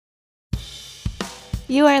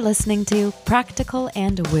You are listening to Practical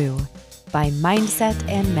and Woo by Mindset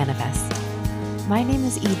and Manifest. My name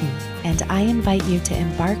is Eden, and I invite you to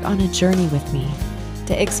embark on a journey with me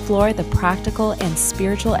to explore the practical and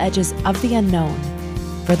spiritual edges of the unknown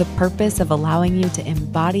for the purpose of allowing you to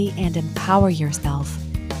embody and empower yourself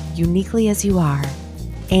uniquely as you are,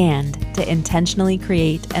 and to intentionally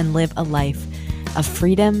create and live a life of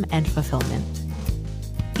freedom and fulfillment.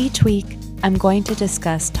 Each week, I'm going to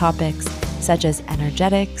discuss topics such as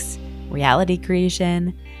energetics, reality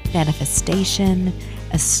creation, manifestation,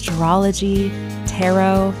 astrology,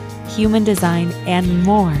 tarot, human design, and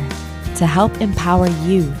more to help empower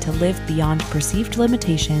you to live beyond perceived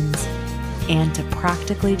limitations and to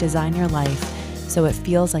practically design your life so it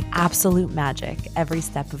feels like absolute magic every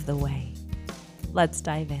step of the way. Let's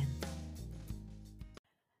dive in.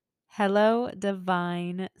 Hello,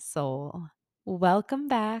 divine soul. Welcome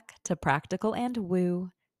back to Practical and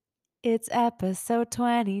Woo. It's episode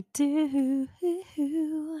 22.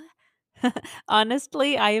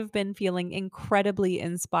 Honestly, I have been feeling incredibly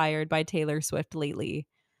inspired by Taylor Swift lately.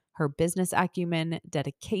 Her business acumen,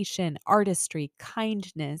 dedication, artistry,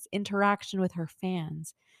 kindness, interaction with her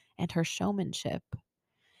fans, and her showmanship.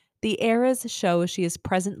 The Eras show she is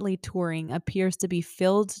presently touring appears to be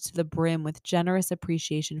filled to the brim with generous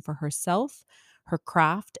appreciation for herself, her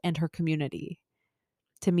craft, and her community.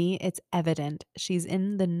 To me, it's evident she's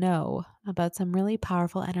in the know about some really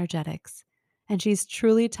powerful energetics, and she's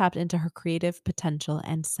truly tapped into her creative potential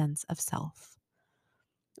and sense of self.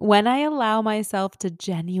 When I allow myself to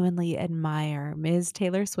genuinely admire Ms.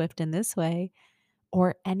 Taylor Swift in this way,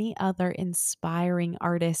 or any other inspiring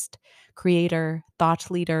artist, creator, thought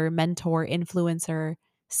leader, mentor, influencer,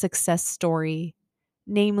 success story,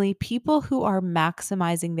 namely people who are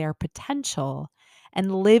maximizing their potential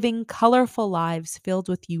and living colorful lives filled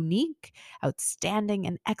with unique, outstanding,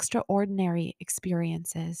 and extraordinary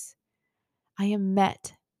experiences. I am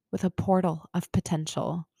met with a portal of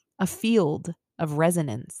potential, a field of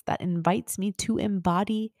resonance that invites me to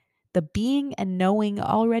embody the being and knowing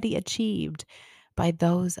already achieved by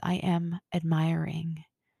those I am admiring.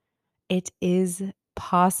 It is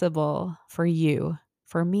possible for you,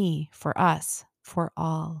 for me, for us, for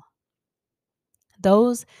all.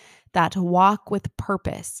 Those that walk with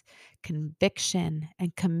purpose, conviction,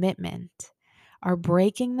 and commitment are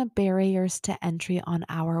breaking the barriers to entry on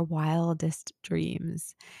our wildest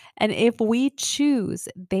dreams. And if we choose,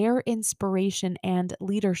 their inspiration and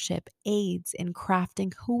leadership aids in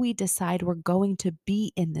crafting who we decide we're going to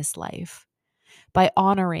be in this life. By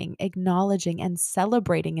honoring, acknowledging, and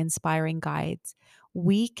celebrating inspiring guides,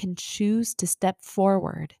 we can choose to step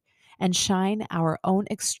forward and shine our own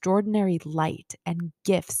extraordinary light and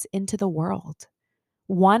gifts into the world.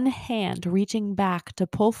 One hand reaching back to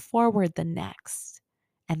pull forward the next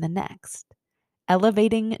and the next,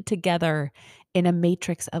 elevating together in a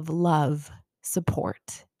matrix of love,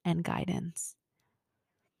 support, and guidance.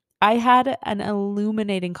 I had an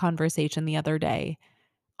illuminating conversation the other day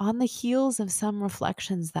on the heels of some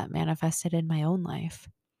reflections that manifested in my own life.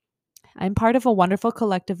 I'm part of a wonderful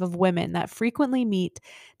collective of women that frequently meet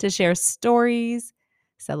to share stories,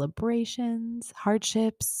 celebrations,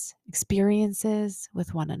 hardships, experiences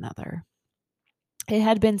with one another. It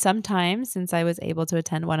had been some time since I was able to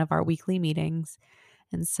attend one of our weekly meetings.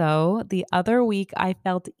 And so the other week, I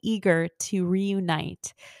felt eager to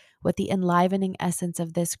reunite with the enlivening essence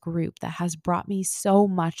of this group that has brought me so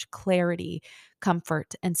much clarity,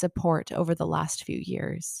 comfort, and support over the last few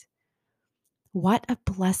years. What a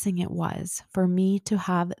blessing it was for me to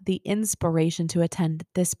have the inspiration to attend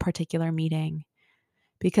this particular meeting.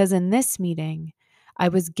 Because in this meeting, I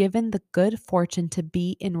was given the good fortune to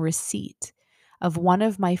be in receipt of one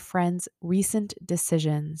of my friend's recent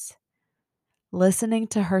decisions. Listening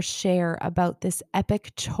to her share about this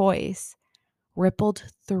epic choice rippled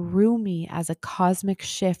through me as a cosmic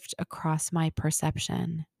shift across my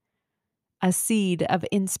perception. A seed of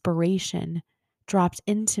inspiration dropped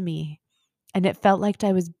into me, and it felt like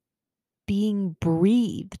I was being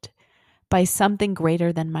breathed by something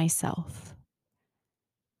greater than myself.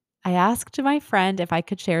 I asked my friend if I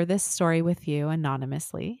could share this story with you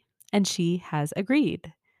anonymously, and she has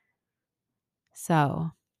agreed.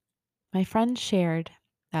 So, my friend shared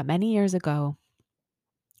that many years ago,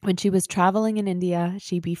 when she was traveling in India,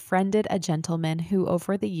 she befriended a gentleman who,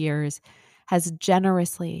 over the years, has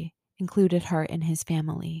generously included her in his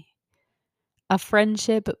family. A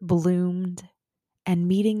friendship bloomed, and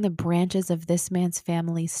meeting the branches of this man's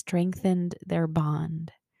family strengthened their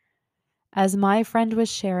bond. As my friend was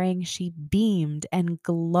sharing, she beamed and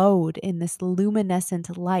glowed in this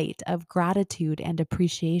luminescent light of gratitude and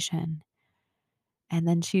appreciation. And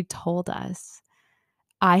then she told us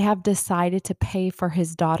I have decided to pay for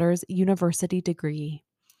his daughter's university degree.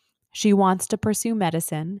 She wants to pursue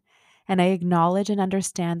medicine, and I acknowledge and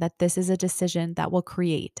understand that this is a decision that will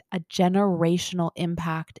create a generational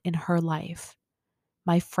impact in her life,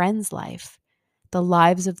 my friend's life, the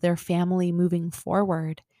lives of their family moving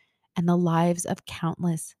forward, and the lives of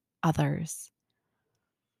countless others.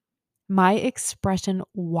 My expression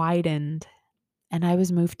widened and I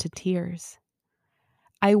was moved to tears.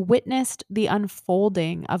 I witnessed the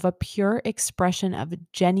unfolding of a pure expression of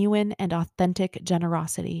genuine and authentic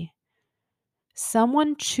generosity.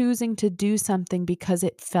 Someone choosing to do something because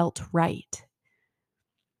it felt right.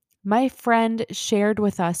 My friend shared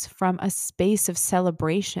with us from a space of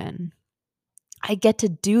celebration. I get to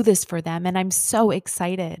do this for them, and I'm so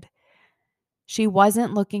excited. She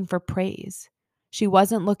wasn't looking for praise. She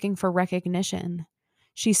wasn't looking for recognition.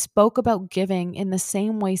 She spoke about giving in the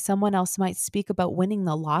same way someone else might speak about winning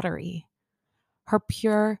the lottery. Her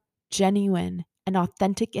pure, genuine, and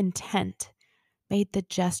authentic intent made the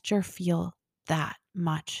gesture feel that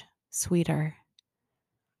much sweeter.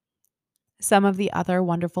 Some of the other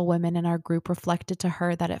wonderful women in our group reflected to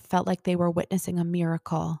her that it felt like they were witnessing a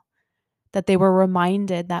miracle, that they were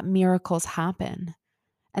reminded that miracles happen,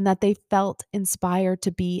 and that they felt inspired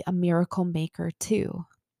to be a miracle maker too.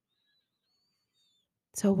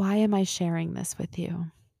 So, why am I sharing this with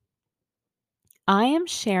you? I am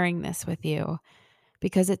sharing this with you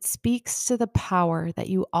because it speaks to the power that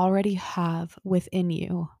you already have within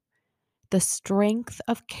you, the strength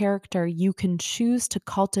of character you can choose to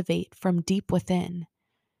cultivate from deep within.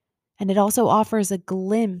 And it also offers a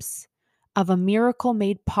glimpse of a miracle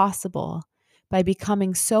made possible by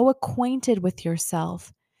becoming so acquainted with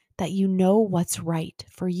yourself that you know what's right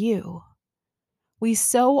for you. We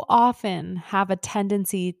so often have a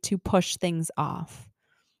tendency to push things off.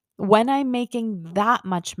 When I'm making that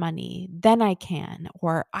much money, then I can,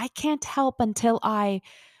 or I can't help until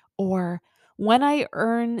or when I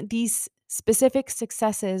earn these specific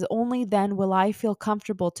successes, only then will I feel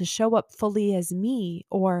comfortable to show up fully as me,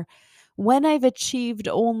 or when I've achieved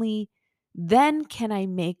only then can I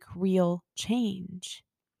make real change.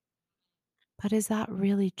 But is that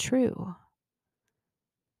really true?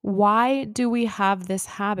 Why do we have this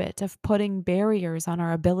habit of putting barriers on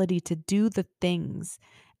our ability to do the things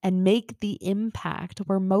and make the impact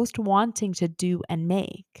we're most wanting to do and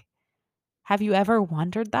make? Have you ever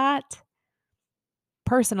wondered that?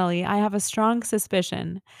 Personally, I have a strong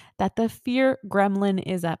suspicion that the fear gremlin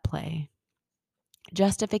is at play.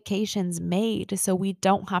 Justifications made so we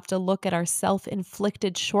don't have to look at our self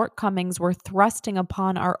inflicted shortcomings we're thrusting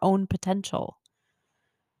upon our own potential.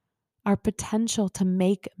 Our potential to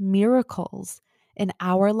make miracles in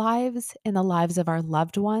our lives, in the lives of our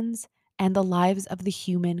loved ones, and the lives of the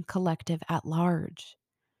human collective at large.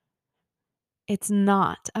 It's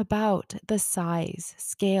not about the size,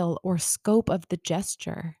 scale, or scope of the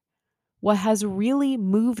gesture. What has really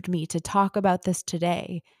moved me to talk about this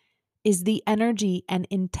today is the energy and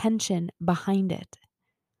intention behind it.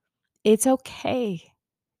 It's okay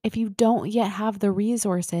if you don't yet have the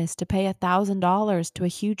resources to pay $1,000 to a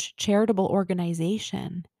huge charitable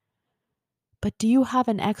organization. But do you have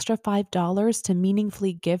an extra $5 to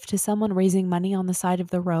meaningfully give to someone raising money on the side of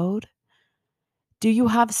the road? Do you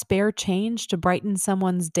have spare change to brighten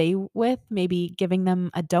someone's day with, maybe giving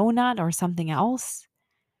them a donut or something else?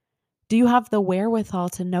 Do you have the wherewithal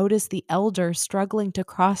to notice the elder struggling to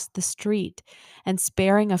cross the street and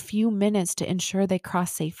sparing a few minutes to ensure they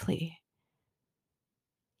cross safely?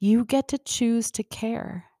 You get to choose to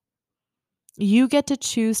care. You get to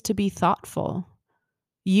choose to be thoughtful.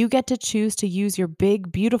 You get to choose to use your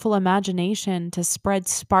big, beautiful imagination to spread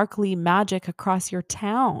sparkly magic across your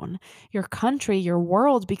town, your country, your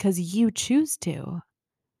world because you choose to.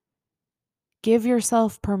 Give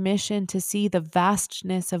yourself permission to see the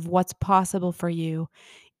vastness of what's possible for you,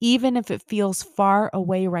 even if it feels far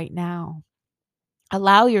away right now.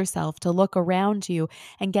 Allow yourself to look around you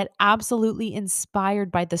and get absolutely inspired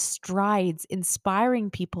by the strides inspiring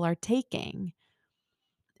people are taking.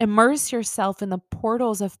 Immerse yourself in the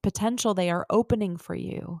portals of potential they are opening for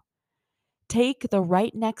you. Take the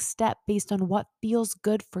right next step based on what feels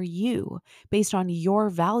good for you, based on your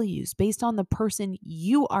values, based on the person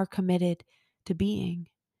you are committed to being.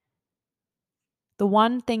 The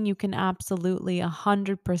one thing you can absolutely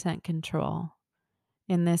 100% control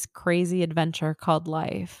in this crazy adventure called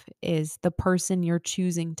life is the person you're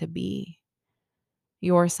choosing to be,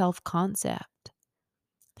 your self concept,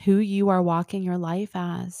 who you are walking your life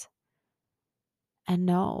as. And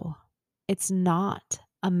no, it's not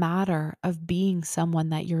a matter of being someone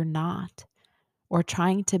that you're not or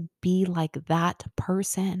trying to be like that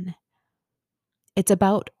person. It's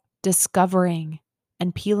about discovering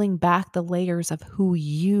and peeling back the layers of who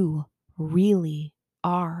you really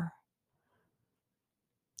are.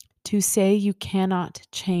 To say you cannot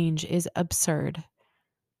change is absurd.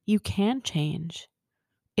 You can change.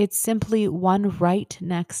 It's simply one right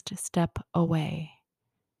next step away.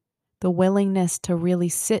 The willingness to really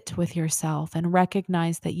sit with yourself and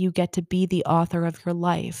recognize that you get to be the author of your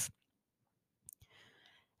life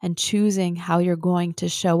and choosing how you're going to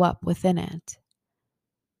show up within it.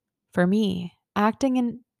 For me, acting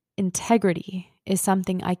in integrity is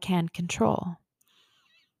something I can control.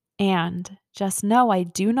 And just know I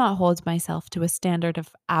do not hold myself to a standard of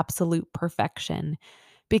absolute perfection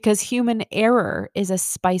because human error is a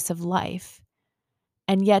spice of life.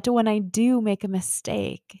 And yet, when I do make a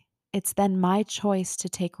mistake, it's then my choice to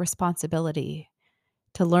take responsibility,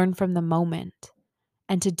 to learn from the moment,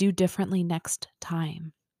 and to do differently next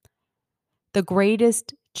time. The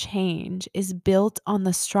greatest change is built on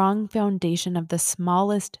the strong foundation of the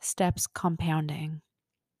smallest steps compounding.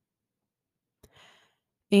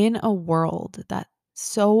 In a world that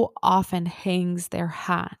so often hangs their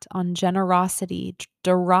hat on generosity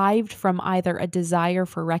derived from either a desire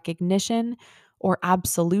for recognition or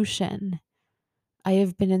absolution, I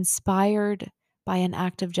have been inspired by an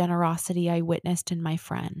act of generosity I witnessed in my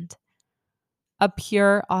friend. A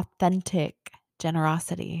pure, authentic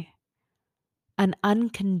generosity, an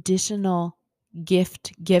unconditional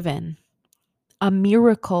gift given, a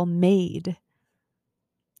miracle made.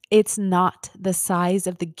 It's not the size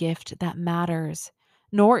of the gift that matters,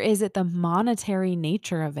 nor is it the monetary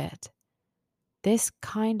nature of it. This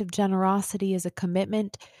kind of generosity is a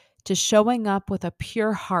commitment to showing up with a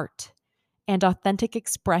pure heart and authentic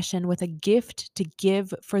expression with a gift to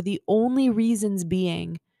give for the only reasons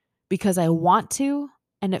being because I want to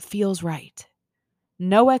and it feels right.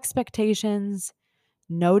 No expectations,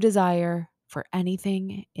 no desire for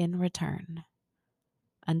anything in return.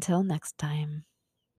 Until next time.